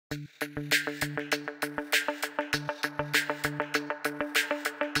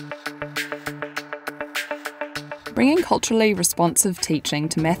Bringing culturally responsive teaching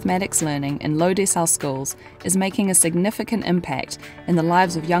to mathematics learning in low decile schools is making a significant impact in the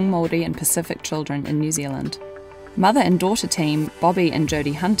lives of young Māori and Pacific children in New Zealand. Mother and daughter team Bobby and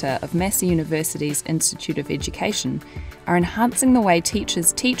Jodie Hunter of Massey University's Institute of Education are enhancing the way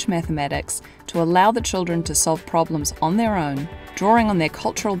teachers teach mathematics to allow the children to solve problems on their own, drawing on their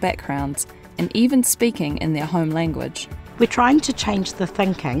cultural backgrounds and even speaking in their home language. We're trying to change the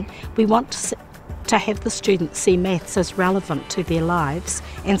thinking. We want to have the students see maths as relevant to their lives,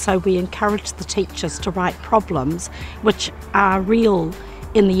 and so we encourage the teachers to write problems which are real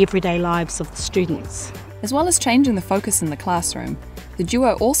in the everyday lives of the students. As well as changing the focus in the classroom, the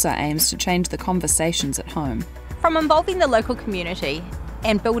duo also aims to change the conversations at home. From involving the local community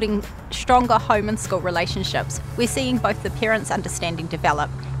and building stronger home and school relationships, we're seeing both the parents' understanding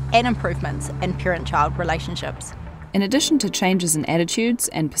develop and improvements in parent-child relationships. In addition to changes in attitudes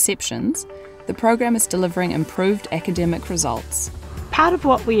and perceptions, the program is delivering improved academic results. Part of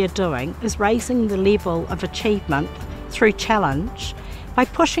what we are doing is raising the level of achievement through challenge by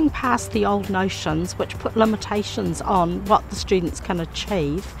pushing past the old notions which put limitations on what the students can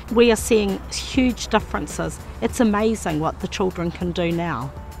achieve. We are seeing huge differences. It's amazing what the children can do now.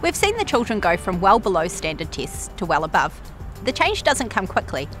 We've seen the children go from well below standard tests to well above. The change doesn't come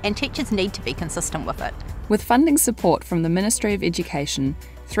quickly, and teachers need to be consistent with it. With funding support from the Ministry of Education,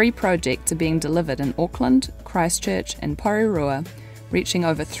 3 projects are being delivered in Auckland, Christchurch and Porirua, reaching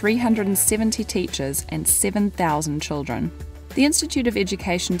over 370 teachers and 7,000 children. The Institute of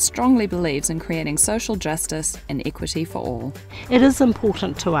Education strongly believes in creating social justice and equity for all. It is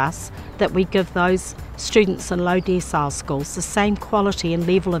important to us that we give those students in low decile schools the same quality and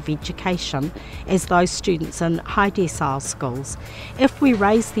level of education as those students in high decile schools. If we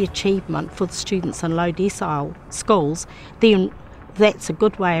raise the achievement for the students in low decile schools, then that's a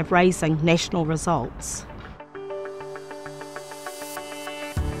good way of raising national results.